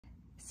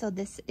So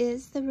this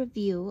is the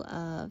review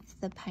of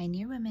the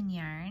Pioneer Women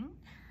yarn.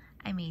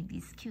 I made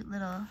these cute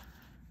little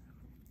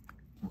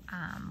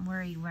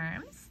worry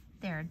worms.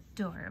 They're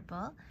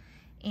adorable,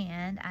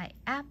 and I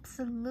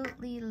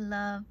absolutely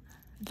love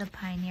the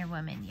Pioneer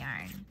Women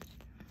yarn.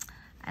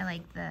 I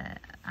like the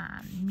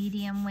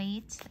medium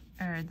weight,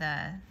 or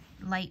the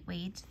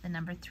lightweight, the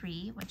number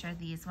 3, which are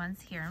these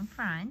ones here in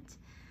front,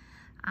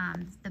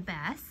 the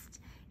best.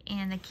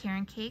 And the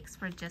Karen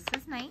cakes were just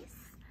as nice.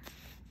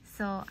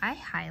 So I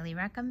highly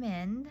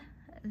recommend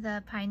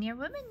the Pioneer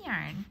Women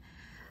yarn.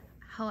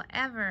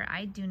 However,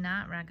 I do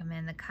not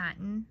recommend the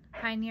cotton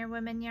Pioneer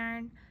Women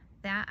yarn.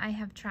 That I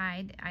have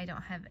tried. I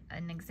don't have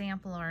an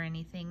example or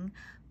anything,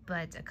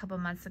 but a couple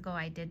months ago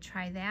I did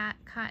try that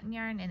cotton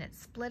yarn and it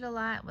split a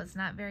lot. It was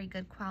not very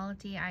good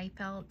quality, I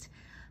felt,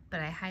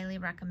 but I highly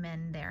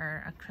recommend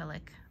their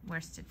acrylic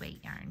worsted weight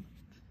yarn.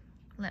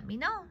 Let me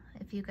know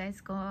if you guys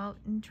go out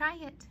and try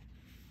it.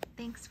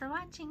 Thanks for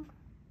watching.